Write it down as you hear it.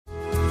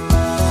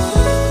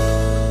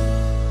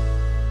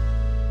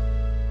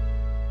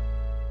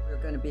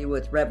be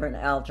with Reverend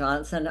Al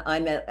Johnson. I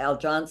met Al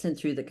Johnson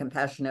through the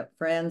Compassionate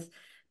Friends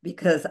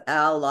because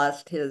Al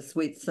lost his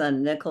sweet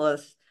son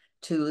Nicholas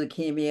to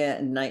leukemia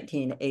in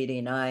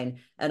 1989.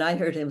 And I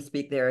heard him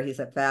speak there. He's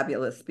a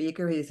fabulous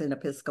speaker. He's an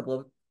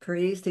Episcopal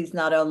priest. He's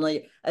not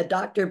only a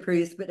doctor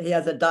priest, but he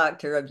has a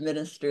doctor of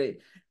ministry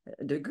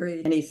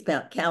degree. And he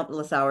spent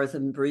countless hours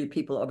and bereaved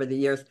people over the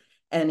years.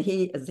 And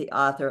he is the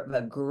author of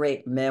a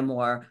great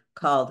memoir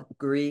called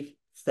Grief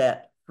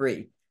Set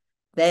Free.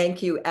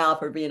 Thank you, Al,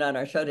 for being on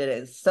our show today.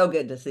 It's so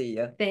good to see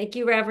you. Thank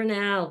you, Reverend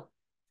Al.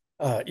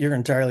 You're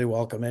entirely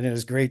welcome. And it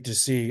is great to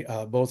see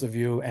both of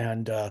you,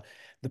 and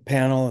the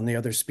panel and the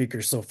other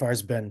speakers so far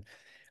has been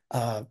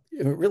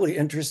really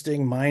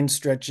interesting,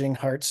 mind-stretching,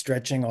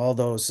 heart-stretching, all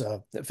those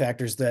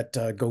factors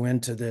that go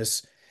into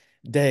this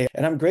day.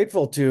 And I'm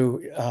grateful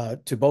to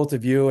both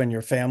of you and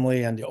your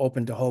family and the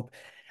Open to Hope.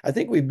 I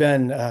think we've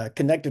been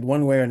connected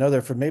one way or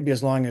another for maybe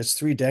as long as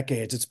 3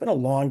 decades. It's been a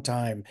long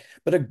time,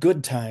 but a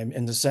good time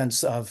in the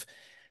sense of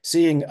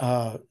seeing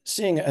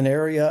an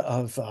area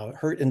of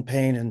hurt and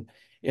pain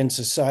in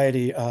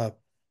society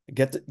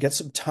get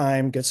some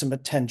time, get some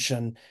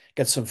attention,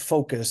 get some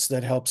focus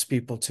that helps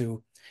people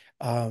to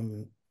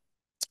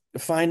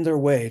find their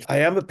way. I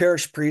am a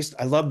parish priest.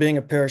 I love being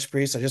a parish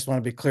priest. I just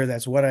want to be clear.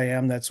 That's what I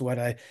am. That's what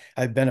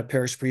I've been a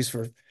parish priest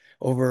for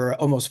over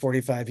almost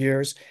 45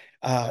 years.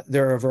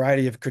 There are a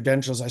variety of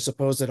credentials, I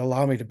suppose, that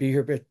allow me to be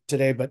here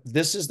today, but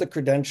this is the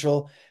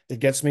credential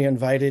that gets me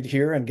invited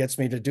here and gets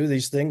me to do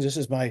these things. This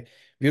is my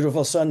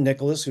beautiful son,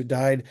 Nicholas, who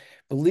died,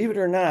 believe it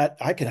or not,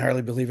 I can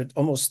hardly believe it,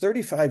 almost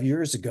 35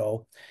 years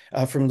ago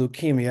from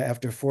leukemia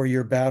after a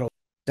 4-year battle,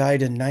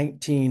 died in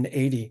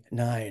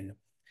 1989.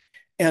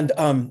 And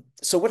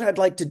so what I'd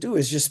like to do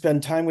is just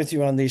spend time with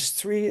you on these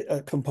three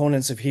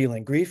components of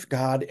healing: grief,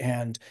 God,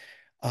 and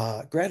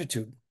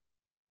gratitude.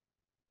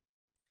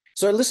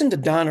 So I listened to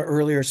Donna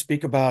earlier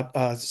speak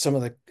about some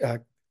of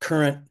the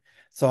current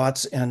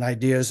thoughts and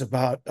ideas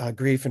about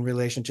grief in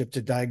relationship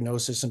to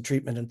diagnosis and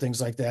treatment and things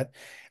like that.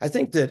 I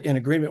think that in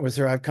agreement with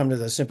her, I've come to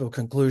the simple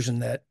conclusion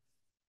that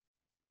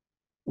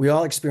we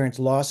all experience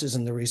losses,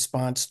 and the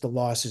response to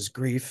loss is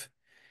grief.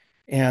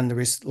 And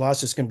the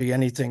losses can be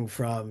anything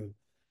from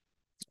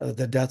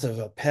the death of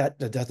a pet,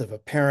 the death of a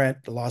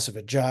parent, the loss of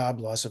a job,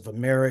 loss of a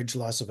marriage,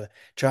 loss of a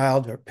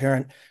child or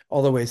parent,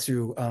 all the way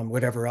through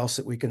whatever else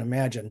that we can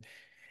imagine.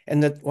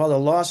 And that while the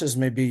losses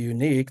may be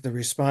unique, the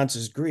response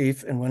is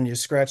grief. And when you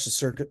scratch the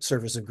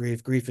surface of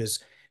grief, grief is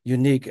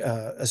unique,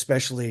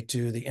 especially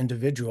to the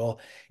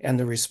individual, and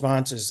the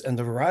responses and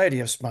the variety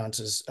of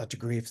responses to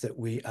grief that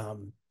we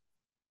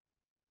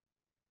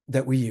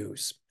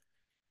use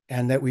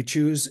and that we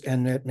choose,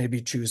 and that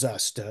maybe choose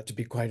us, to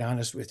be quite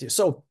honest with you.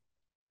 So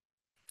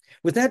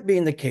with that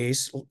being the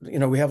case,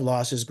 we have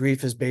losses.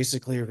 Grief is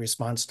basically a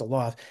response to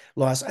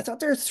loss. I thought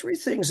there are three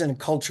things in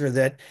culture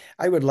that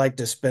I would like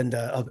to spend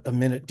a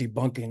minute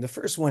debunking. The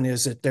first one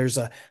is that there's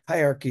a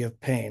hierarchy of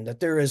pain, that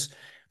there is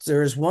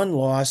one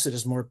loss that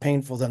is more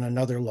painful than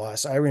another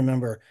loss. I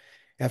remember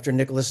after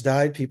Nicholas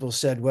died, people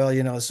said, well,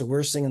 it's the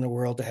worst thing in the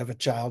world to have a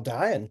child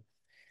die. And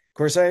of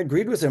course, I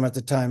agreed with him at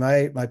the time.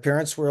 My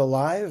parents were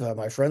alive.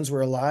 My friends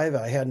were alive.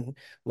 I hadn't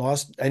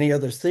lost any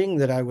other thing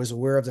that I was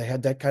aware of. They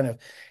had that kind of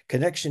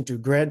connection to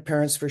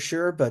grandparents for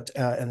sure, but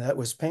and that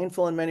was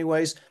painful in many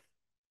ways,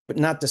 but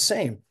not the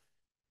same.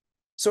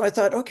 So I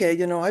thought, okay,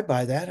 I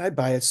buy that. I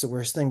buy it's the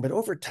worst thing. But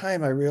over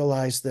time, I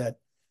realized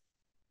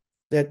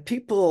that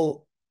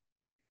people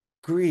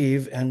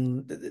grieve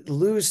and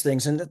lose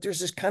things, and that there's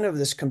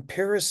this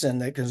comparison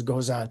that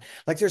goes on,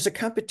 like there's a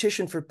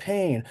competition for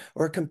pain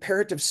or a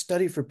comparative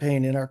study for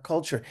pain in our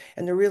culture,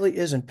 and there really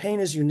isn't. Pain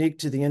is unique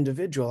to the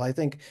individual. I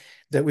think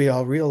that we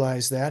all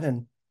realize that.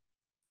 And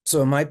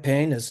so my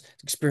pain is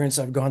experience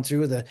I've gone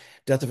through. The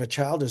death of a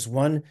child is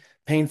one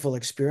painful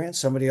experience.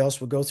 Somebody else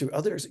will go through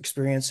other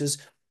experiences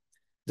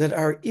that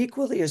are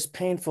equally as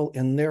painful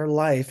in their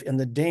life, and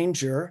the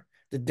danger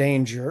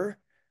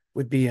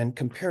would be in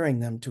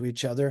comparing them to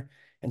each other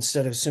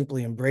instead of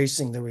simply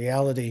embracing the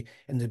reality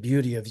and the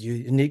beauty of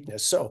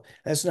uniqueness. So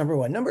that's number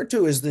one. Number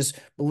two is this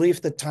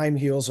belief that time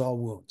heals all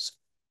wounds.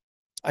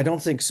 I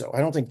don't think so. I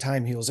don't think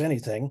time heals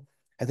anything.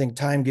 I think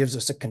time gives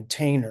us a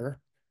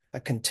container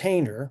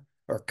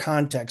or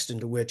context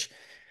into which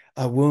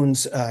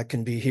wounds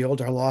can be healed,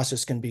 our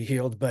losses can be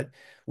healed, but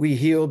we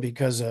heal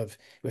because of,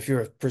 if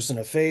you're a person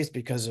of faith,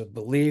 because of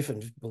belief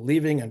and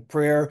believing and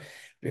prayer,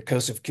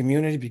 because of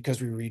community,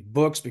 because we read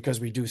books, because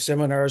we do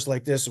seminars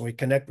like this, and we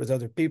connect with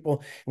other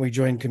people, and we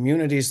join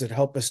communities that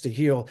help us to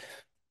heal.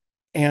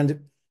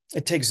 And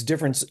it takes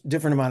different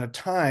amount of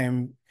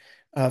time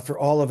for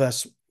all of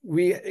us.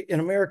 We in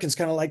Americans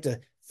kind of like to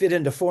fit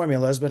into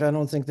formulas, but I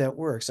don't think that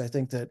works. I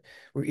think that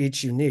we're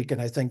each unique,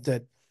 and I think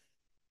that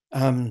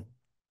time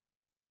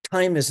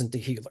isn't the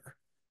healer.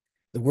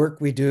 The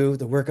work we do,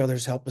 the work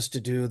others help us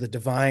to do, the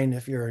divine,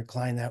 if you're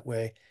inclined that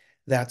way,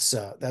 that's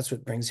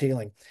what brings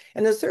healing.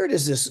 And the third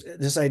is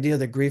this idea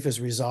that grief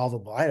is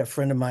resolvable. I had a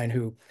friend of mine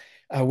who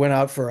went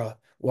out for a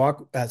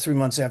walk 3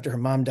 months after her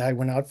mom died,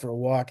 went out for a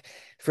walk.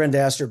 A friend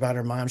asked her about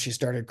her mom. She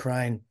started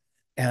crying.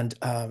 And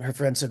her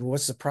friend said, well,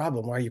 what's the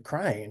problem? Why are you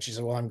crying? And she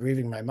said, well, I'm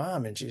grieving my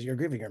mom. And she said, you're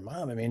grieving your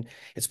mom. I mean,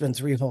 it's been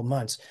 3 whole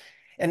months.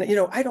 And,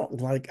 I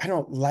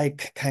don't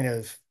like kind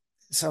of,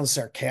 it sounds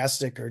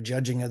sarcastic or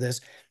judging of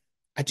this.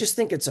 I just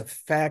think it's a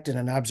fact and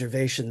an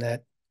observation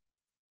that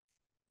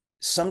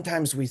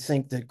sometimes we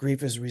think that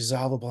grief is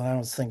resolvable, and I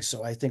don't think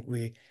so. I think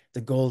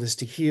the goal is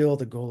to heal,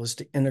 the goal is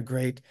to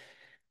integrate,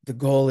 the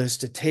goal is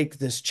to take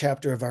this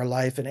chapter of our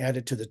life and add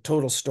it to the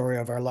total story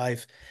of our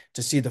life,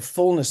 to see the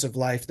fullness of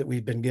life that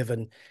we've been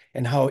given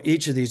and how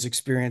each of these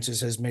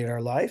experiences has made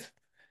our life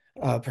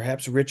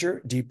perhaps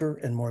richer, deeper,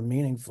 and more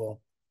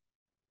meaningful.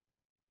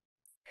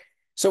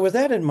 So with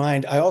that in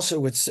mind, I also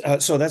would,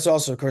 so that's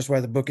also, of course, why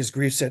the book is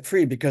Grief Set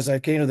Free, because I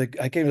came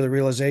to the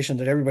realization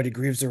that everybody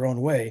grieves their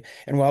own way.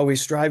 And while we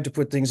strive to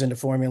put things into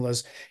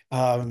formulas,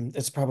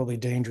 it's probably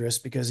dangerous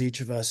because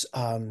each of us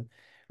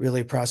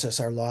really process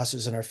our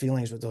losses and our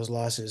feelings with those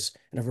losses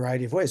in a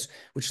variety of ways,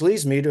 which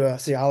leads me to a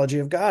theology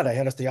of God. I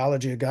had a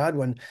theology of God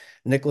when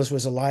Nicholas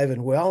was alive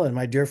and well, and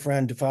my dear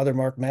friend, Father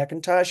Mark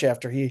McIntosh,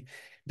 after he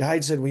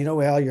died, said,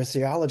 well, Al, your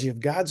theology of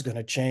God's going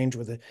to change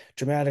with a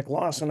traumatic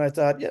loss. And I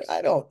thought, yeah,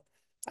 I don't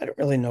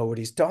really know what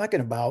he's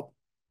talking about.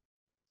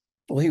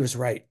 Well, he was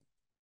right.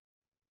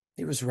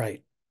 He was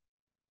right.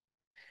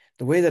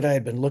 The way that I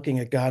had been looking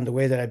at God, the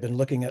way that I'd been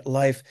looking at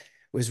life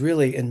was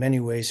really in many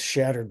ways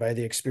shattered by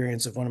the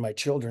experience of one of my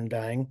children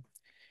dying,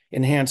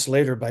 enhanced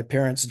later by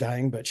parents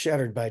dying, but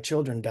shattered by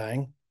children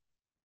dying.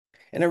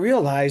 And I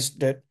realized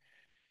that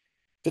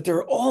there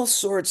are all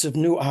sorts of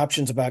new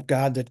options about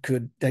God that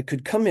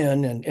could come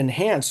in and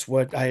enhance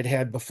what I had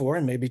had before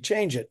and maybe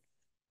change it.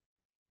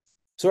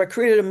 So I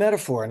created a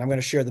metaphor, and I'm going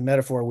to share the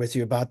metaphor with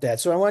you about that.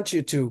 So I want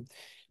you to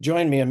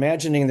join me,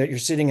 imagining that you're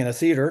sitting in a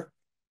theater.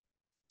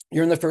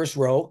 You're in the first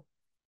row.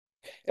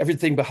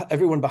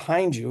 Everyone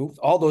behind you,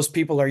 all those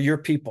people are your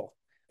people.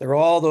 They're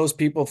all those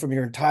people from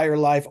your entire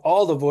life,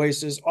 all the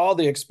voices, all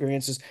the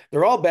experiences.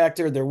 They're all back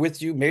there. They're with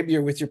you. Maybe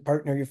you're with your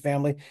partner, your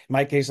family. In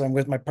my case, I'm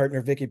with my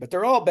partner, Vicky, but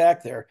they're all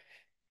back there.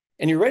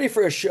 And you're ready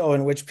for a show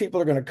in which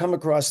people are going to come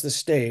across the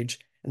stage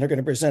and they're going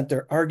to present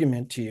their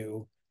argument to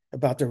you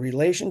about the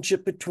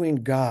relationship between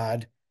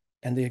God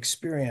and the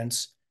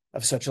experience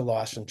of such a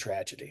loss and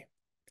tragedy.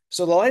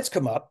 So the lights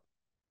come up.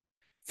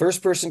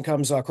 First person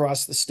comes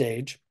across the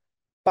stage,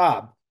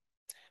 Bob.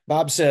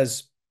 Bob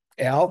says,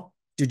 Al,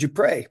 did you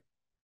pray? I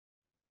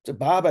said,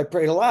 Bob, I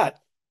prayed a lot.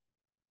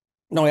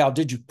 No, Al,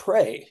 did you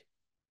pray?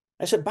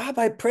 I said, Bob,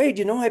 I prayed.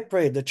 I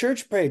prayed. The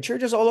church prayed.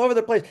 Churches all over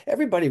the place.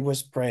 Everybody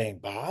was praying,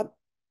 Bob.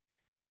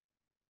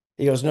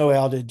 He goes, no,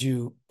 Al, did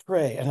you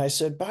pray? And I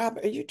said, Bob,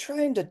 are you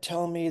trying to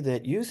tell me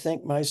that you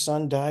think my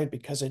son died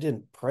because I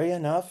didn't pray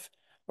enough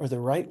or the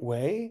right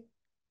way?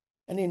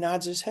 And he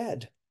nods his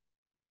head.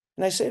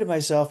 And I say to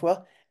myself,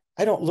 well,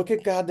 I don't look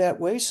at God that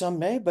way. Some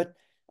may, but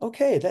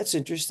okay, that's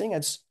interesting.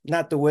 It's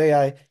not the way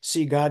I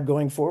see God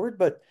going forward,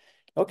 but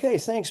okay,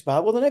 thanks,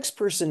 Bob. Well, the next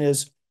person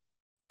is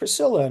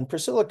Priscilla. And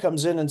Priscilla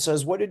comes in and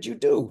says, what did you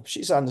do?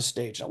 She's on the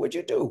stage. Now, what'd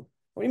you do?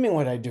 What do you mean,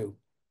 what'd I do?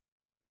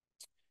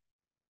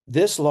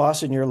 This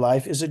loss in your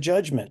life is a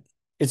judgment.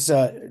 It's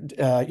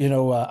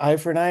eye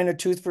for an eye and a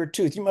tooth for a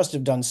tooth. You must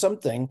have done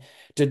something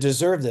to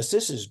deserve this.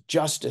 This is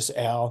justice,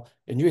 Al,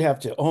 and you have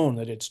to own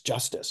that it's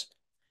justice.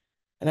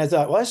 And I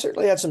thought, well, I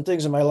certainly had some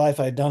things in my life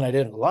I'd done I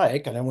didn't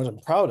like and I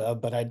wasn't proud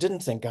of, but I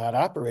didn't think God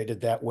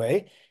operated that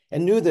way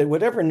and knew that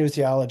whatever new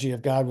theology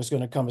of God was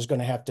going to come was going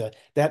to have to,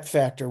 that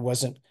factor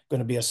wasn't going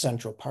to be a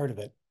central part of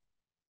it.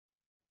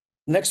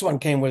 Next one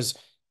came was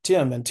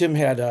Tim, and Tim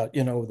had,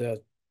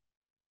 the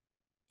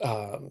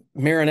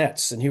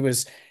marionettes, and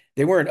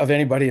they weren't of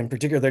anybody in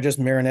particular. They're just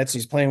marionettes.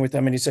 He's playing with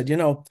them. And he said,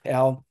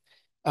 Al,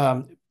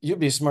 you'd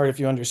be smart if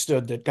you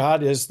understood that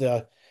God is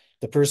the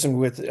person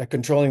with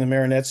controlling the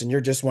marionettes, and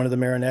you're just one of the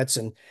marionettes,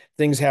 and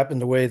things happen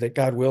the way that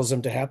God wills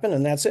them to happen.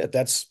 And that's it.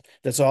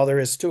 That's all there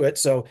is to it.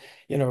 So,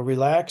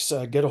 relax,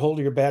 get a hold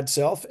of your bad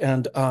self,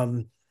 and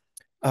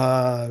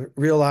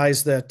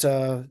realize that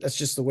that's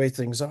just the way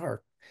things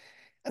are.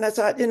 And I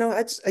thought,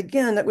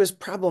 that was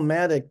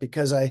problematic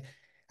because I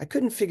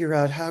couldn't figure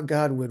out how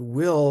God would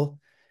will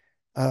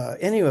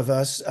any of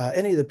us,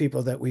 any of the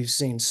people that we've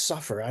seen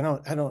suffer. I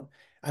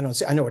don't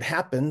see, I know it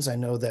happens. I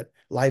know that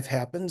life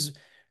happens.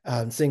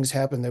 Things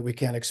happen that we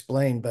can't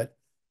explain, but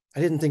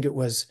I didn't think it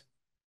was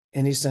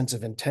any sense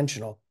of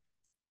intentional.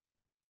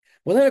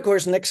 Well, then, of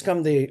course, next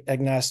come the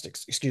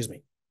agnostics, excuse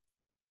me.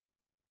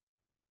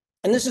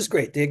 And this is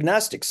great. The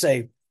agnostics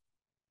say,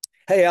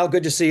 hey, Al,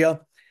 good to see you.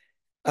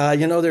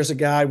 There's a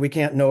God. We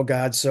can't know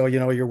God, so,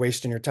 you're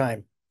wasting your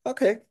time.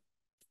 Okay,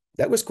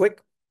 that was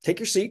quick. Take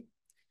your seat.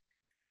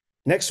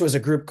 Next was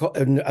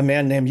a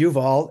man named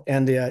Yuval,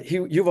 and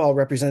Yuval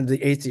represented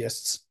the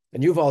atheists.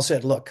 And Yuval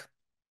said, look,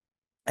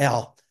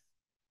 Al,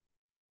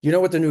 you know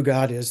what the new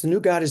God is? The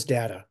new God is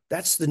data.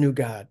 That's the new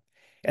God.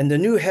 And the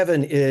new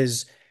heaven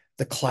is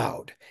the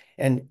cloud.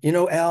 And,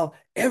 Al,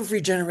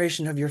 every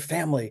generation of your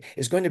family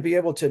is going to be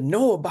able to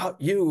know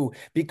about you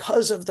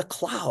because of the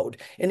cloud.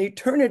 And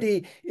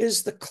eternity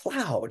is the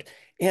cloud.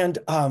 And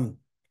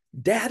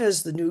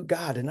Data's the new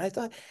God. And I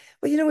thought,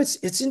 well,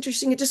 it's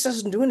interesting. It just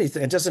doesn't do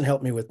anything. It doesn't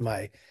help me with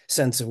my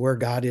sense of where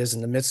God is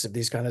in the midst of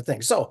these kind of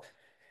things. So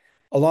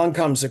along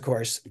comes, of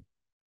course,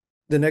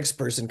 the next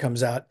person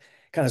comes out,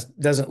 kind of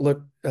doesn't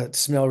look,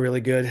 smell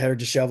really good, hair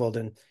disheveled.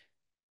 And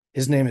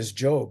his name is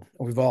Job.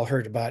 We've all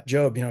heard about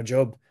Job.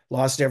 Job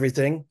lost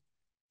everything.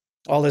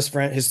 All his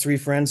three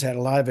friends had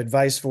a lot of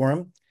advice for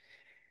him.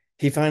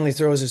 He finally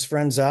throws his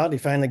friends out. He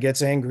finally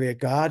gets angry at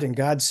God, and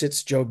God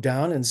sits Job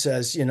down and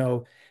says,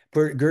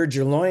 gird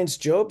your loins,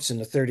 Job. It's in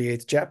the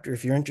 38th chapter.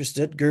 If you're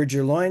interested, gird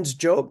your loins,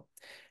 Job.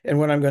 And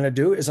what I'm going to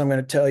do is I'm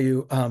going to tell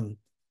you, I'm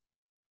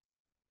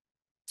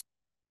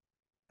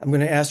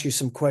going to ask you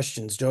some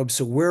questions, Job.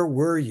 So where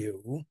were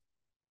you?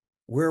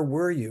 Where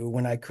were you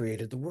when I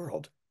created the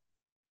world?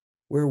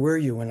 Where were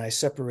you when I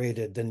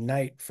separated the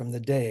night from the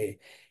day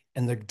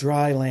and the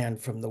dry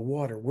land from the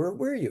water? Where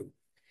were you?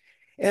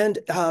 And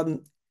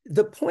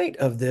the point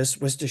of this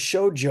was to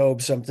show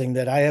Job something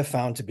that I have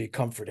found to be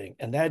comforting,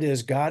 and that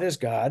is God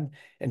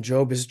and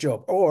Job is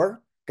Job,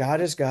 or God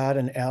is God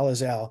and Al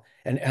is Al,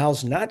 and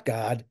Al's not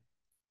God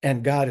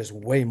and God is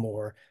way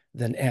more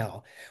than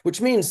Al, which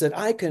means that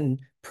I can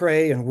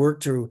pray and work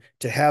to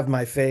have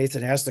my faith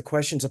and ask the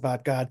questions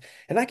about God,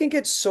 and I can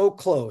get so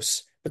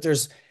close, but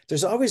there's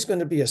always going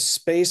to be a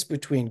space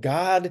between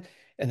God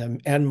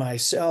and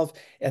myself,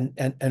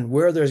 and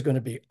where there's going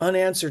to be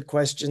unanswered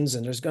questions,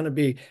 and there's going to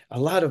be a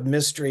lot of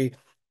mystery,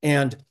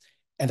 and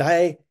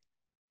I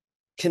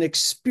can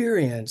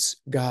experience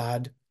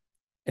God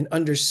and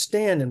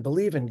understand and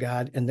believe in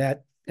God in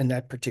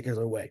that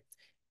particular way.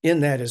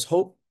 In that is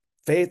hope,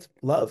 faith,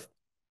 love.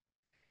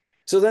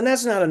 So then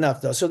that's not enough,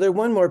 though. So there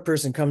one more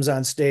person comes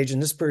on stage,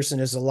 and this person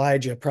is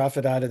Elijah, a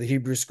prophet out of the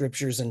Hebrew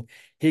scriptures, and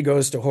he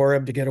goes to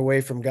Horeb to get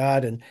away from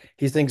God, and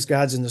he thinks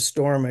God's in the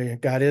storm,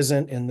 and God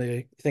isn't, and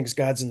he thinks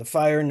God's in the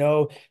fire,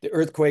 no, the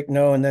earthquake,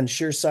 no, and then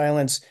sheer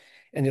silence,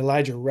 and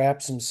Elijah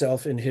wraps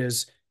himself in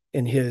his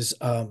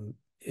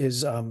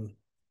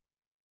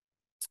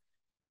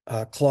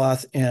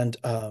cloth and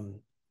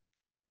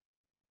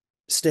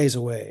stays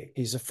away.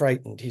 He's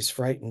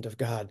frightened of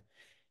God.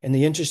 And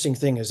the interesting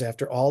thing is,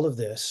 after all of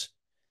this,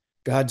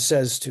 God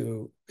says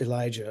to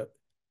Elijah,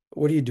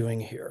 what are you doing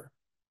here?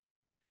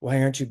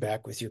 Why aren't you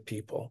back with your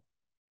people?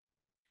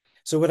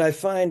 So what I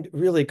find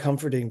really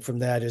comforting from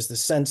that is the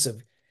sense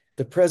of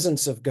the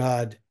presence of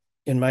God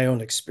in my own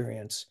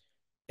experience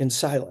in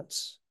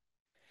silence,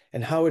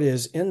 and how it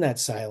is in that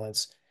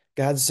silence,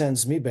 God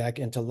sends me back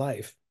into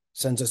life,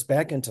 sends us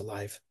back into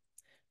life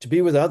to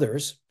be with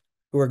others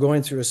who are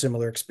going through a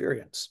similar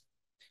experience,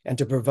 and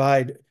to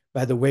provide,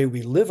 by the way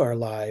we live our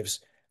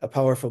lives, a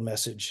powerful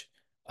message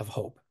of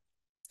hope.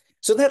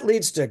 So that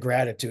leads to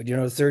gratitude.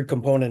 The third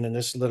component in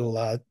this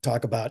little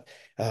talk about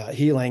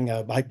healing,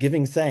 by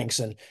giving thanks.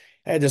 And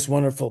I had this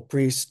wonderful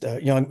priest,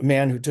 young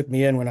man, who took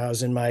me in when I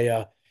was in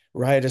my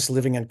riotous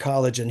living in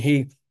college, and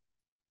he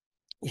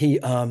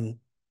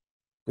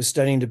was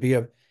studying to be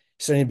a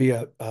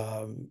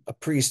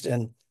priest,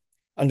 and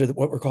under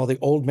what were called the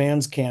old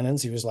man's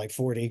canons. He was like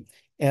 40,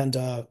 and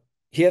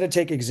he had to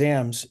take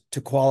exams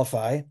to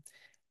qualify,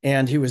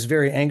 and he was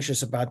very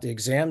anxious about the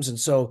exams. And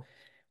so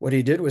what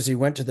he did was he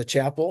went to the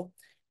chapel,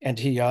 and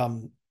he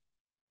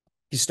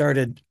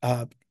started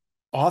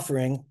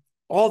offering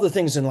all the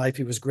things in life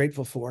he was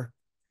grateful for.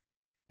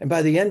 And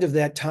by the end of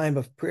that time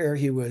of prayer,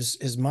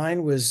 his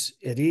mind was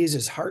at ease,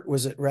 his heart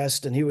was at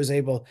rest, and he was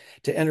able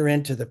to enter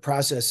into the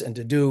process and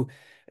to do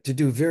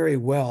very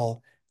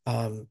well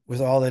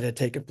with all that had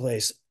taken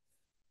place.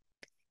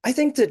 I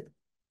think that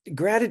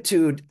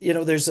gratitude,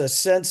 there's a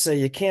sense that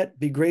you can't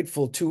be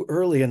grateful too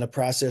early in the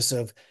process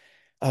of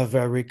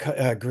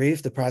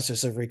grief, the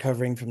process of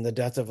recovering from the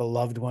death of a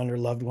loved one or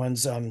loved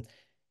ones.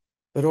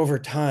 But over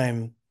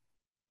time,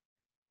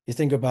 I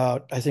think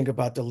about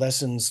the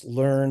lessons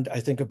learned. I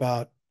think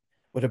about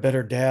what a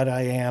better dad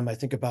I am. I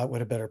think about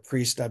what a better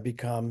priest I've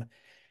become.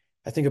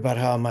 I think about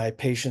how my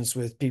patience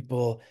with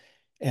people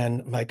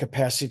and my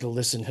capacity to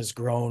listen has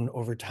grown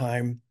over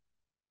time.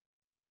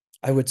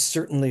 I would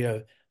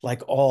certainly,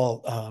 like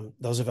all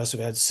those of us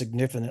who've had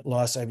significant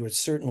loss, I would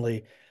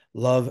certainly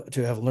love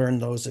to have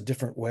learned those a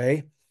different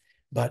way,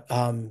 but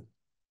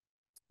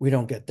we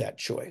don't get that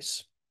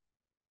choice.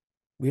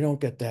 We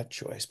don't get that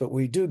choice. But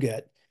we do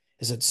get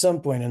is at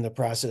some point in the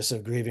process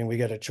of grieving, we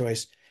get a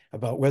choice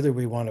about whether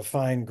we want to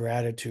find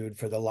gratitude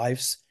for the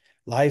life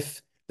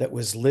that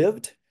was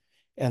lived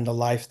and the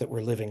life that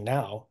we're living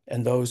now,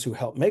 and those who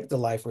help make the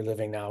life we're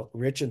living now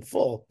rich and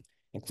full,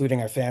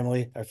 including our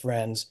family, our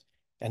friends,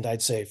 and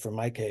I'd say for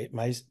my case,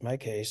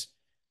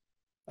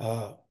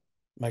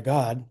 my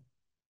God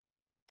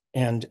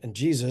and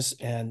Jesus,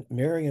 and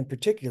Mary in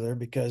particular,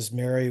 because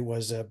Mary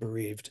was a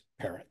bereaved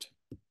parent.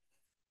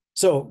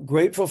 So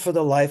grateful for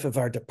the life of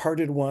our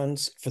departed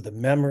ones, for the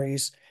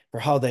memories, for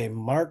how they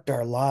marked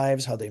our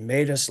lives, how they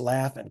made us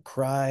laugh and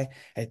cry,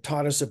 and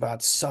taught us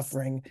about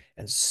suffering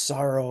and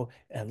sorrow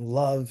and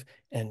love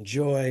and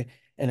joy.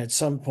 And at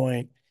some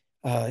point,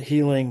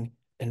 healing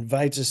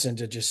invites us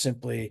into just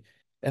simply,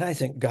 and I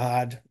think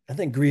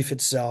grief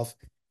itself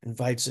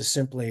invites us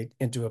simply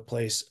into a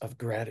place of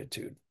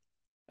gratitude,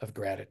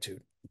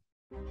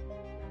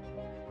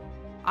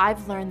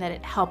 I've learned that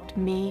it helped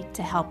me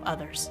to help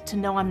others, to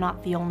know I'm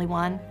not the only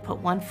one, put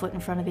one foot in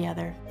front of the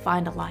other,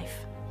 find a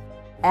life.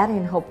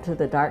 Adding hope to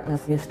the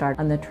darkness, you start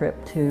on the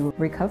trip to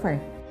recovery.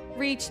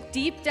 Reach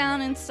deep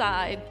down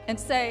inside and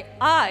say,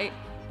 I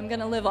am going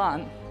to live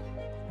on.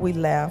 We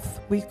laugh,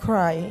 we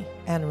cry,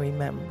 and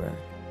remember.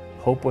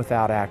 Hope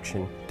without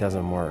action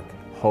doesn't work.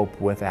 Hope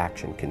with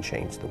action can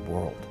change the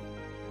world.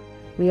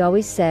 We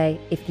always say,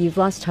 if you've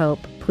lost hope,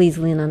 please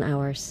lean on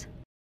ours.